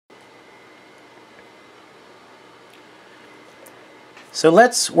So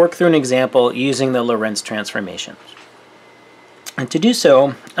let's work through an example using the Lorentz transformation. And to do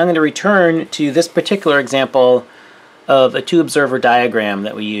so, I'm going to return to this particular example of a two-observer diagram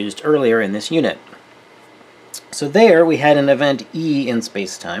that we used earlier in this unit. So there we had an event E in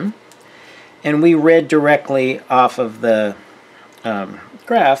space-time, and we read directly off of the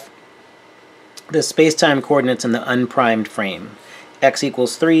graph the space-time coordinates in the unprimed frame. X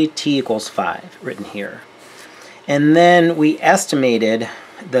equals 3, t equals 5, written here. And then we estimated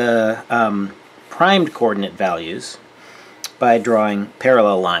the primed coordinate values by drawing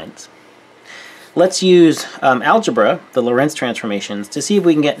parallel lines. Let's use algebra, the Lorentz transformations, to see if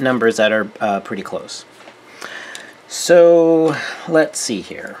we can get numbers that are pretty close. So let's see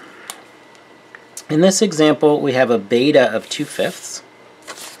here. In this example, we have a beta of 2/5.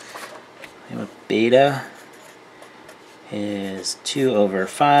 Beta is 2 over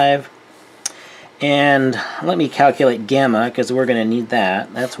 5. And let me calculate gamma, because we're going to need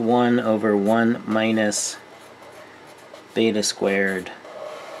that. That's 1 over 1 minus beta squared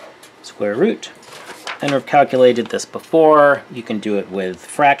square root. And we've calculated this before. You can do it with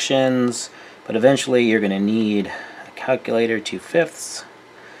fractions, but eventually you're going to need a calculator. 2/5.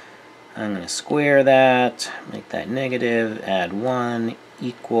 I'm going to square that, make that negative, add 1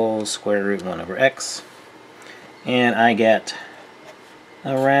 equals square root 1 over x. And I get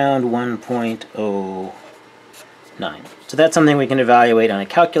around 1.09. So that's something we can evaluate on a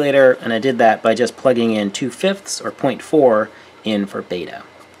calculator, and I did that by just plugging in 2/5 or 0.4 in for beta.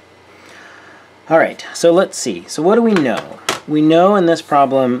 Alright, so let's see. So what do we know? We know in this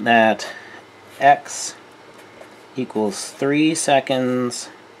problem that x equals 3 seconds,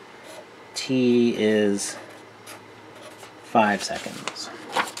 t is 5 seconds.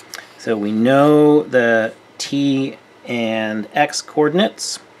 So we know the t and x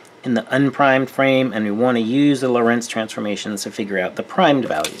coordinates in the unprimed frame, and we want to use the Lorentz transformations to figure out the primed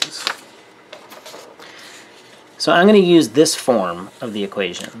values. So I'm going to use this form of the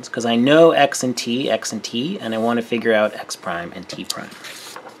equations because I know x and t, and I want to figure out x prime and t prime.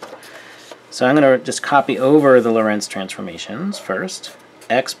 So I'm going to just copy over the Lorentz transformations first.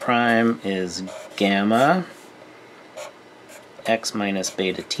 X prime is gamma x minus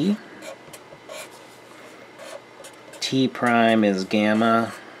beta t. T prime is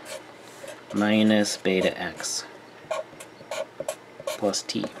gamma minus beta x plus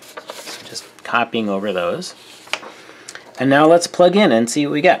t. So just copying over those. And now let's plug in and see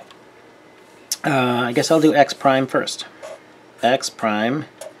what we get. I guess I'll do x prime first. X prime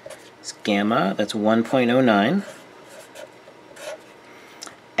is gamma, that's 1.09.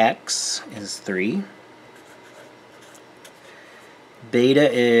 X is 3. Beta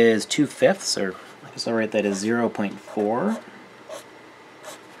is 2/5, or I guess I'll write that as 0.4.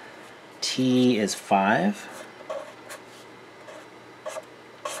 T is 5.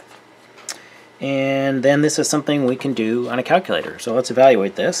 And then this is something we can do on a calculator. So let's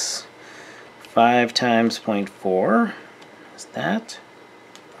evaluate this. 5 times 0.4 is that.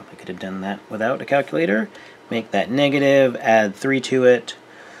 Probably could have done that without a calculator. Make that negative, add 3 to it,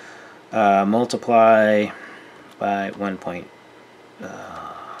 multiply by 1.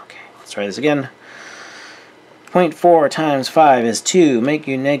 Okay, let's try this again. 0.4 times 5 is 2. Make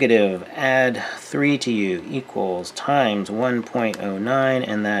you negative. Add 3 to you equals times 1.09,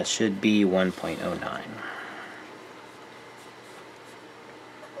 and that should be 1.09.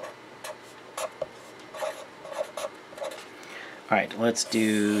 Alright, let's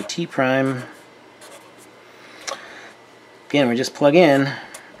do t prime. Again, we just plug in.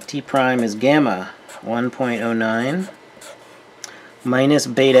 T prime is gamma 1.09 minus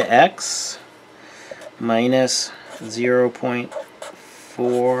beta x minus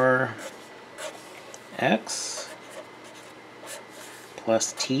 0.4 x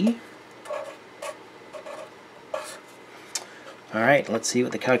plus t. Alright, let's see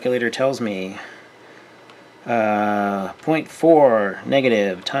what the calculator tells me. 0.4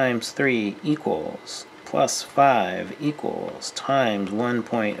 negative times 3 equals plus 5 equals times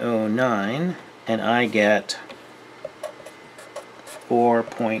 1.09, and I get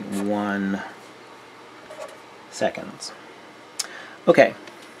 4.1 seconds. Okay,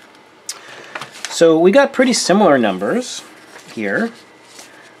 so we got pretty similar numbers here.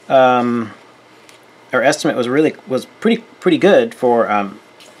 Our estimate was pretty good for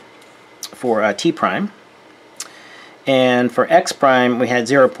t prime, and for x prime we had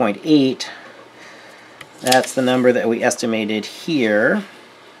 0.8. That's the number that we estimated here,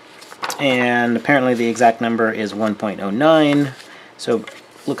 and apparently the exact number is 1.09. So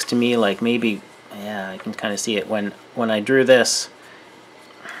looks to me like maybe, yeah, I can kind of see it when I drew this.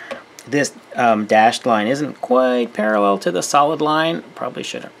 this dashed line isn't quite parallel to the solid line. Probably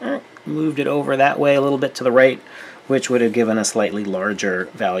should have moved it over that way a little bit to the right, which would have given a slightly larger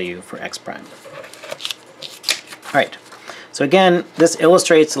value for x prime. All right, so again, this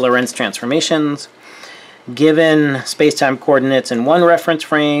illustrates Lorentz transformations. Given space-time coordinates in one reference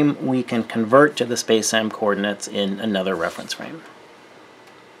frame, we can convert to the space-time coordinates in another reference frame.